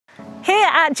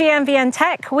At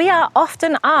GMBN we are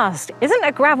often asked, isn't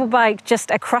a gravel bike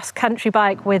just a cross-country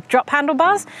bike with drop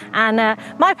handlebars? And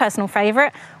my personal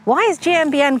favourite, why is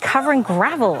GMBN covering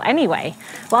gravel anyway?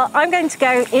 Well, I'm going to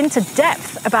go into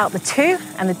depth about the two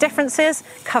and the differences,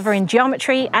 covering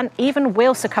geometry and even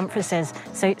wheel circumferences.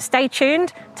 So stay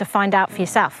tuned to find out for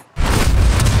yourself.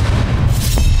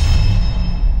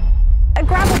 A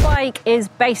gravel bike is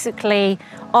basically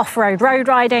off-road road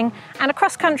riding, and a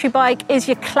cross-country bike is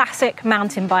your classic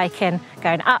mountain biking,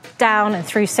 going up, down and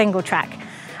through single track.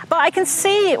 But I can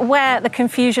see where the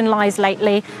confusion lies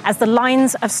lately as the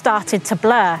lines have started to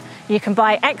blur. You can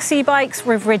buy XC bikes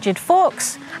with rigid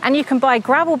forks, and you can buy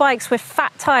gravel bikes with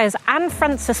fat tyres and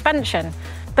front suspension.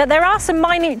 But there are some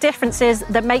minute differences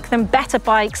that make them better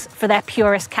bikes for their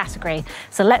purist category.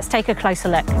 So let's take a closer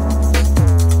look.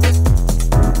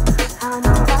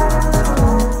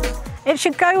 It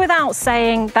should go without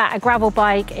saying that a gravel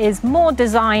bike is more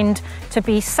designed to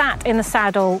be sat in the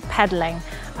saddle pedaling.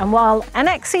 And while an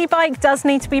XC bike does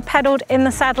need to be pedaled in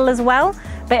the saddle as well,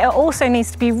 but it also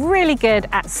needs to be really good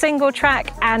at single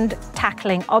track and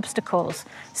tackling obstacles.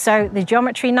 So the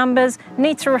geometry numbers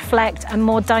need to reflect a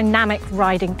more dynamic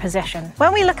riding position.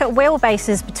 When we look at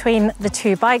wheelbases between the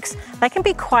two bikes, they can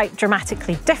be quite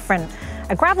dramatically different.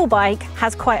 A gravel bike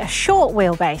has quite a short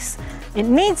wheelbase. It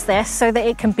needs this so that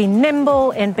it can be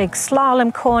nimble in big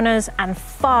slalom corners and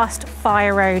fast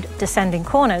fire road descending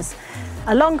corners.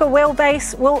 A longer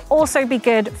wheelbase will also be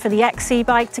good for the XC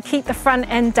bike to keep the front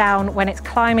end down when it's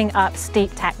climbing up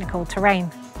steep technical terrain.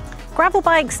 Gravel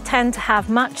bikes tend to have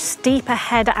much steeper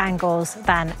head angles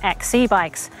than XC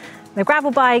bikes. The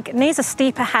gravel bike needs a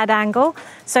steeper head angle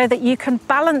so that you can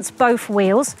balance both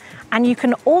wheels, and you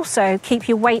can also keep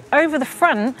your weight over the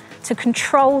front to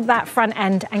control that front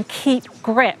end and keep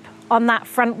grip on that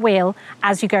front wheel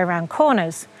as you go around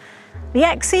corners. The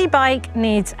XC bike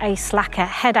needs a slacker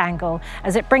head angle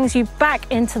as it brings you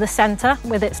back into the center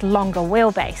with its longer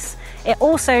wheelbase. It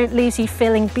also leaves you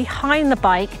feeling behind the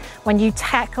bike when you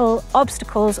tackle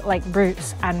obstacles like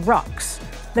roots and rocks.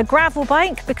 The gravel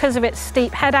bike, because of its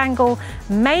steep head angle,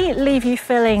 may leave you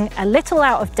feeling a little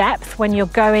out of depth when you're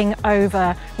going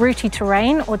over rooty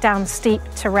terrain or down steep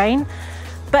terrain.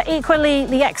 But equally,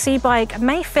 the XC bike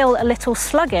may feel a little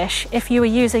sluggish if you are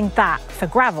using that for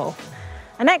gravel.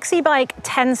 An XC bike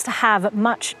tends to have a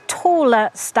much taller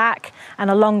stack and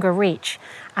a longer reach.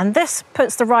 And this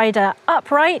puts the rider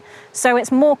upright, so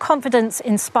it's more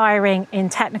confidence-inspiring in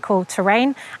technical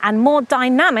terrain and more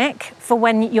dynamic for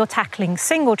when you're tackling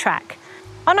single track.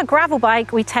 On a gravel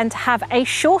bike, we tend to have a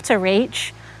shorter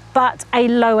reach, but a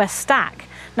lower stack.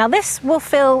 Now this will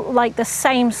feel like the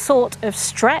same sort of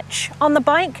stretch on the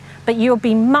bike, but you'll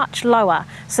be much lower.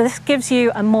 So this gives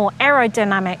you a more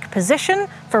aerodynamic position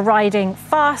for riding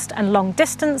fast and long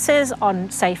distances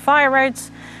on, say, fire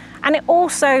roads. And it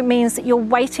also means that you're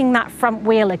weighting that front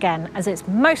wheel again, as it's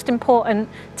most important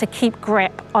to keep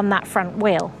grip on that front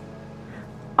wheel.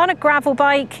 On a gravel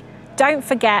bike, don't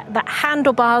forget that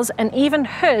handlebars and even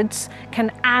hoods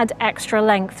can add extra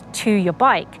length to your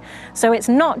bike. So it's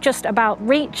not just about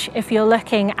reach if you're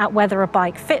looking at whether a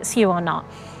bike fits you or not.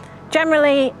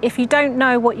 Generally, if you don't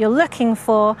know what you're looking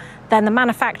for, then the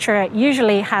manufacturer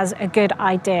usually has a good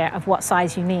idea of what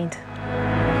size you need.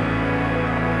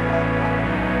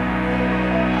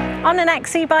 On an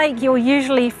XC bike, you'll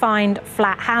usually find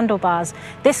flat handlebars.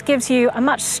 This gives you a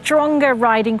much stronger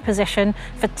riding position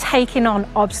for taking on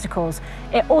obstacles.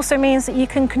 It also means that you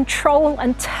can control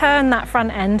and turn that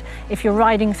front end if you're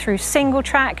riding through single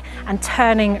track and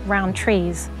turning round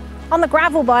trees. On the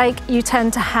gravel bike, you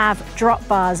tend to have drop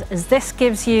bars, as this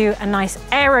gives you a nice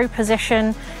aero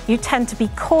position. You tend to be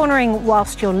cornering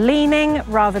whilst you're leaning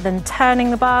rather than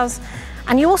turning the bars.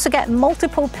 And you also get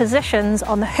multiple positions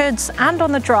on the hoods and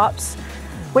on the drops,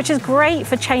 which is great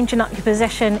for changing up your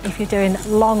position if you're doing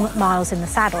long miles in the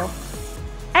saddle.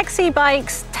 XC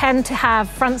bikes tend to have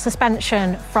front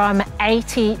suspension from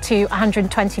 80 to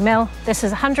 120 mil. This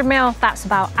is 100 mil, that's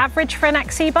about average for an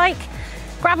XC bike.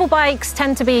 Gravel bikes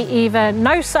tend to be either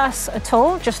no sus at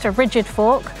all, just a rigid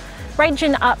fork,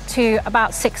 ranging up to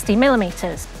about 60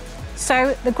 millimeters.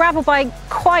 So the gravel bike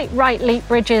quite rightly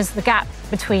bridges the gap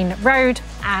between road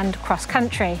and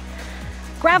cross-country.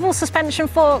 Gravel suspension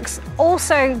forks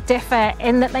also differ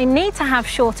in that they need to have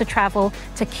shorter travel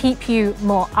to keep you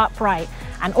more upright.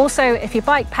 And also, if you're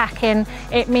bike packing,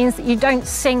 it means that you don't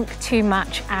sink too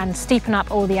much and steepen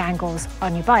up all the angles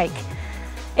on your bike.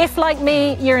 If, like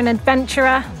me, you're an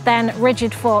adventurer, then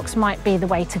rigid forks might be the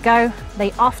way to go.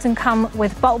 They often come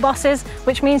with bolt bosses,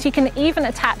 which means you can even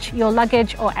attach your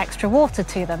luggage or extra water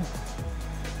to them.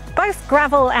 Both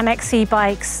gravel and XC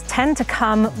bikes tend to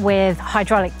come with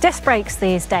hydraulic disc brakes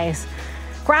these days.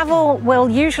 Gravel will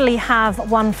usually have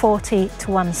 140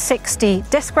 to 160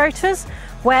 disc rotors,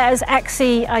 whereas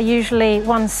XC are usually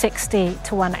 160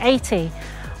 to 180.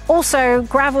 Also,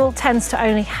 gravel tends to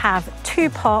only have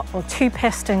 2-pot or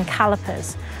 2-piston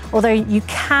calipers, although you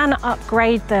can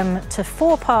upgrade them to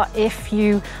 4-pot if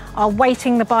you are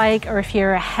weighting the bike or if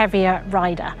you're a heavier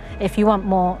rider, if you want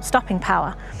more stopping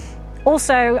power.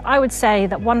 Also, I would say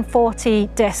that 140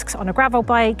 discs on a gravel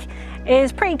bike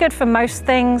is pretty good for most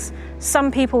things.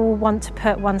 Some people will want to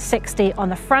put 160 on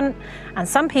the front, and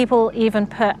some people even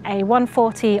put a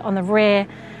 140 on the rear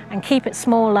and keep it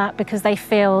smaller because they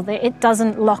feel that it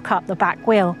doesn't lock up the back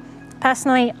wheel.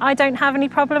 Personally, I don't have any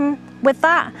problem with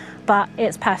that, but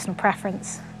it's personal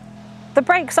preference. The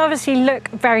brakes obviously look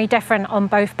very different on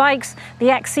both bikes. The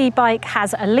XC bike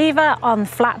has a lever on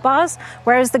flat bars,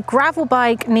 whereas the gravel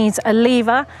bike needs a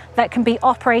lever that can be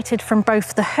operated from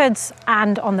both the hoods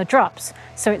and on the drops.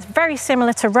 So it's very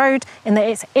similar to road in that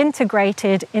it's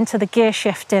integrated into the gear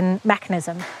shifting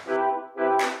mechanism.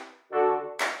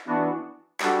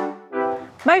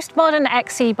 Most modern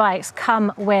XC bikes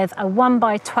come with a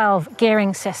 1x12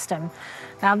 gearing system.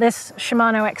 Now this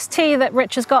Shimano XT that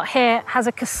Rich has got here has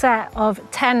a cassette of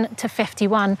 10 to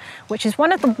 51, which is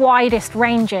one of the widest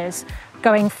ranges,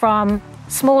 going from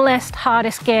smallest,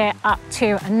 hardest gear up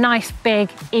to a nice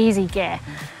big easy gear,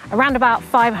 around about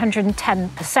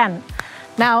 510%.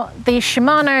 Now the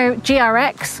Shimano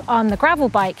GRX on the gravel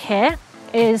bike here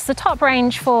is the top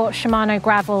range for Shimano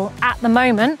gravel at the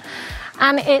moment,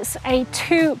 and it's a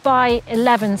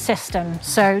 2x11 system,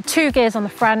 so 2 gears on the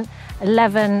front,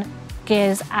 11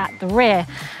 gears at the rear,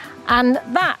 and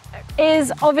that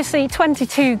is obviously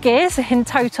 22 gears in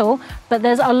total, but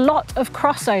there's a lot of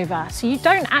crossover, so you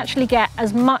don't actually get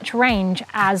as much range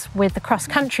as with the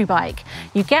cross-country bike.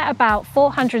 You get about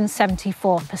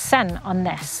 474% on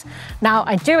this. Now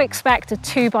I do expect a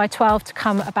 2x12 to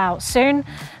come about soon.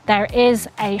 There is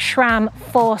a SRAM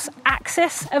Force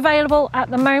Axis available at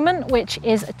the moment, which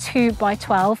is a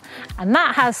 2x12, and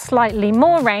that has slightly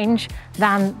more range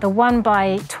than the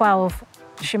 1x12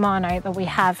 Shimano that we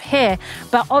have here,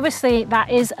 but obviously that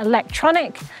is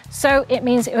electronic, so it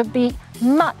means it would be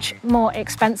much more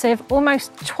expensive,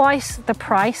 almost twice the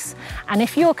price. And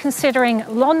if you're considering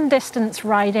long distance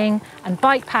riding and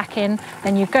bike packing,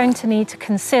 then you're going to need to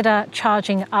consider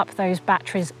charging up those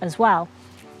batteries as well.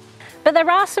 But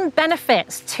there are some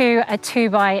benefits to a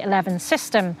 2x11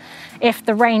 system if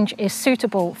the range is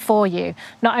suitable for you.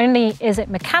 Not only is it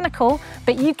mechanical,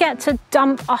 but you get to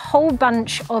dump a whole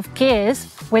bunch of gears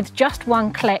with just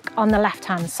one click on the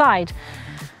left-hand side.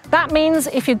 That means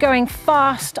if you're going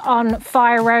fast on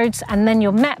fire roads and then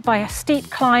you're met by a steep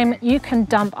climb, you can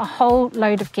dump a whole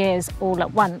load of gears all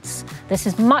at once. This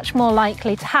is much more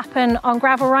likely to happen on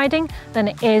gravel riding than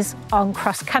it is on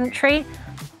cross-country.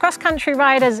 Cross-country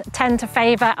riders tend to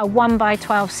favour a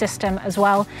 1x12 system as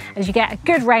well, as you get a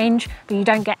good range, but you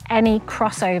don't get any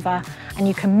crossover, and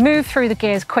you can move through the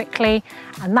gears quickly,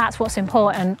 and that's what's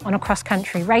important on a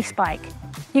cross-country race bike.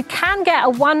 You can get a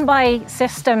 1x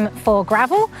system for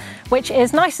gravel, which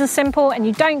is nice and simple and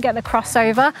you don't get the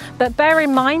crossover, but bear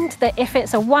in mind that if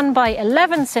it's a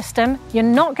 1x11 system, you're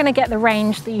not going to get the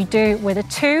range that you do with a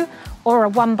 2 or a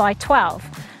 1x12.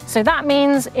 So that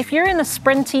means if you're in the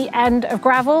sprinty end of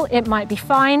gravel, it might be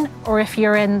fine, or if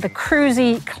you're in the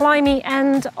cruisy, climby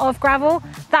end of gravel,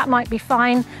 that might be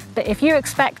fine. But if you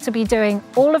expect to be doing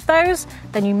all of those,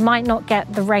 then you might not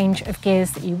get the range of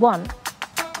gears that you want.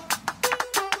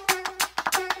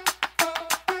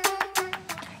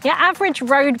 Your average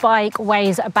road bike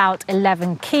weighs about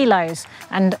 11 kilos,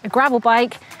 and a gravel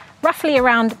bike roughly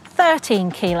around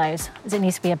 13 kilos, as it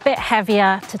needs to be a bit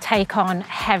heavier to take on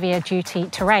heavier duty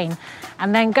terrain.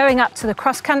 And then going up to the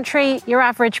cross country, your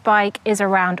average bike is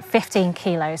around 15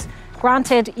 kilos.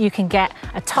 Granted, you can get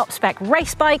a top spec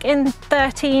race bike in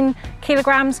 13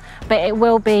 kilograms, but it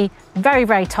will be very,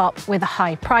 very top with a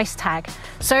high price tag.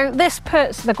 So this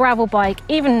puts the gravel bike,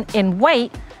 even in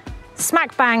weight,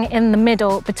 smack bang in the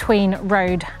middle between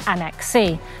road and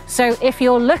XC. So if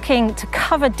you're looking to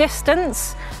cover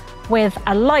distance with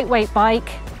a lightweight bike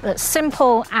that's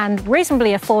simple and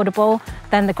reasonably affordable,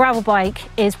 then the gravel bike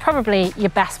is probably your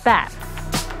best bet.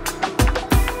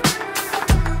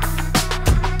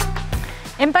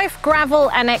 In both gravel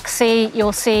and XC,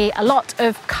 you'll see a lot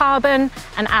of carbon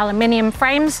and aluminium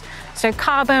frames. So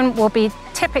carbon will be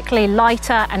typically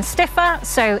lighter and stiffer,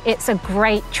 so it's a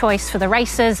great choice for the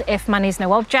racers if money's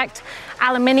no object.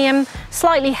 Aluminium,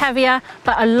 slightly heavier,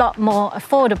 but a lot more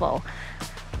affordable.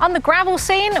 On the gravel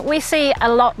scene, we see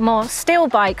a lot more steel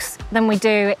bikes than we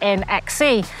do in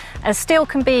XC. as steel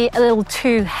can be a little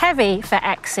too heavy for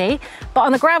XC, but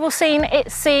on the gravel scene,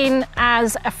 it's seen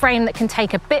as a frame that can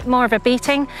take a bit more of a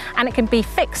beating, and it can be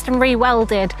fixed and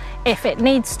re-welded if it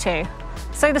needs to.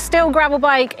 So the steel gravel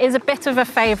bike is a bit of a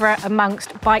favourite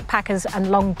amongst bike packers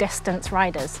and long distance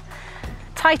riders.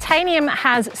 Titanium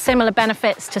has similar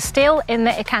benefits to steel in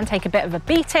that it can take a bit of a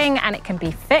beating and it can be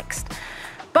fixed,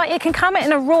 but it can come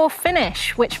in a raw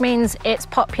finish, which means it's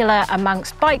popular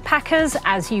amongst bike packers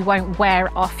as you won't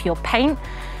wear off your paint.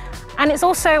 And it's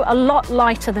also a lot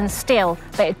lighter than steel,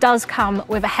 but it does come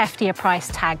with a heftier price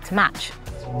tag to match.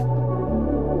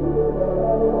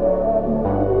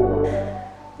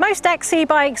 Most XC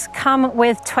bikes come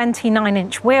with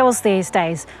 29-inch wheels these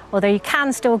days, although you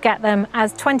can still get them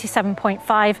as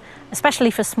 27.5,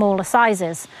 especially for smaller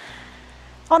sizes.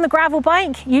 On the gravel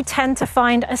bike, you tend to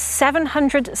find a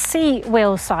 700C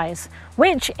wheel size,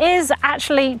 which is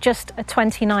actually just a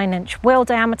 29-inch wheel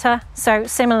diameter, so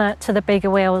similar to the bigger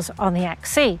wheels on the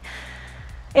XC.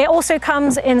 It also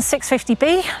comes in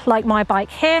 650B, like my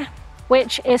bike here,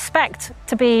 which is spec'd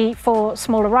to be for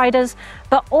smaller riders,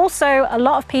 but also a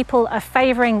lot of people are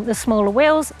favouring the smaller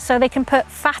wheels so they can put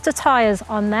fatter tyres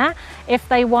on there if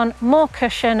they want more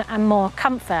cushion and more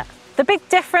comfort. The big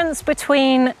difference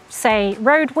between, say,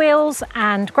 road wheels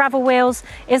and gravel wheels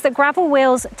is that gravel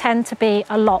wheels tend to be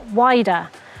a lot wider.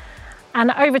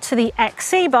 And over to the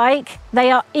XC bike,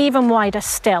 they are even wider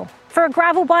still. For a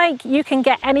gravel bike, you can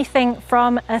get anything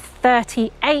from a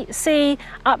 38C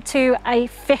up to a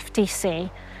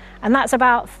 50C, and that's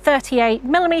about 38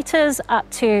 millimeters up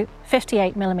to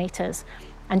 58 millimeters.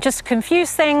 And just to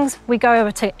confuse things, we go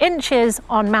over to inches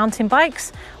on mountain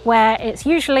bikes, where it's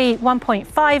usually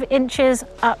 1.5 inches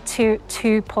up to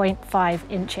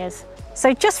 2.5 inches.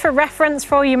 So just for reference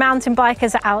for all you mountain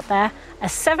bikers out there, a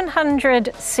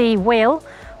 700C wheel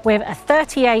with a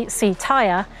 38C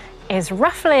tire is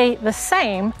roughly the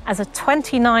same as a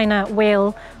 29er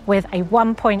wheel with a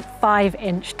 1.5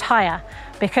 inch tire,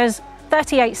 because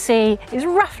 38C is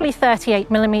roughly 38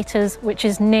 millimeters, which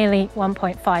is nearly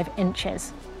 1.5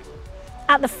 inches.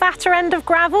 At the fatter end of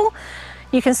gravel,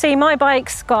 you can see my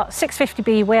bike's got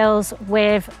 650B wheels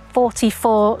with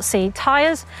 44C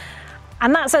tires,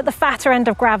 and that's at the fatter end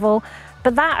of gravel,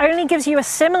 but that only gives you a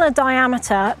similar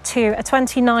diameter to a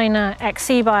 29er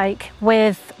XC bike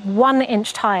with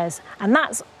 1-inch tires, and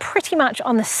that's pretty much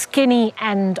on the skinny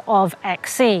end of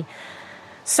XC.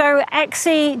 So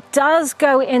XC does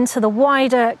go into the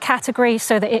wider category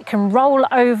so that it can roll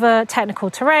over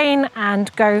technical terrain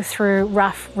and go through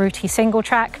rough, rooty single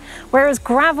track, whereas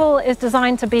gravel is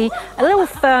designed to be a little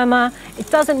firmer. It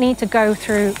doesn't need to go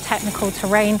through technical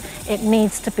terrain. It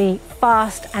needs to be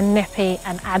fast and nippy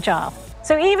and agile.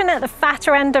 So even at the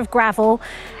fatter end of gravel,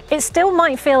 it still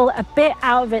might feel a bit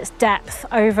out of its depth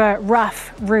over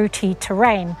rough, rooty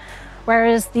terrain.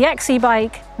 Whereas the XC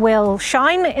bike will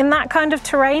shine in that kind of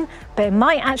terrain, but it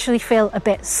might actually feel a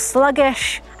bit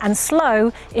sluggish and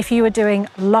slow if you were doing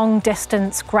long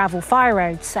distance gravel fire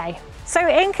roads, say. So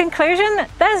in conclusion,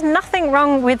 there's nothing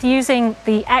wrong with using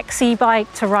the XC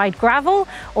bike to ride gravel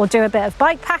or do a bit of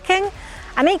bike packing.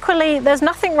 And equally, there's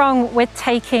nothing wrong with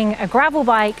taking a gravel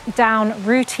bike down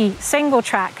rooty single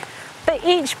track, but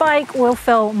each bike will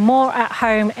feel more at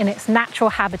home in its natural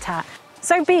habitat.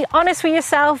 So be honest with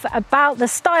yourself about the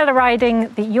style of riding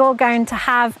that you're going to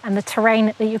have and the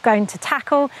terrain that you're going to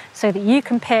tackle so that you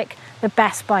can pick the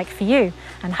best bike for you.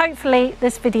 And hopefully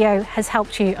this video has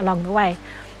helped you along the way.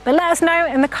 But let us know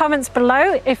in the comments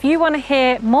below if you want to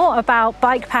hear more about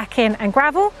bike packing and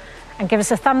gravel, and give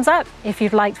us a thumbs up if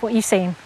you've liked what you've seen.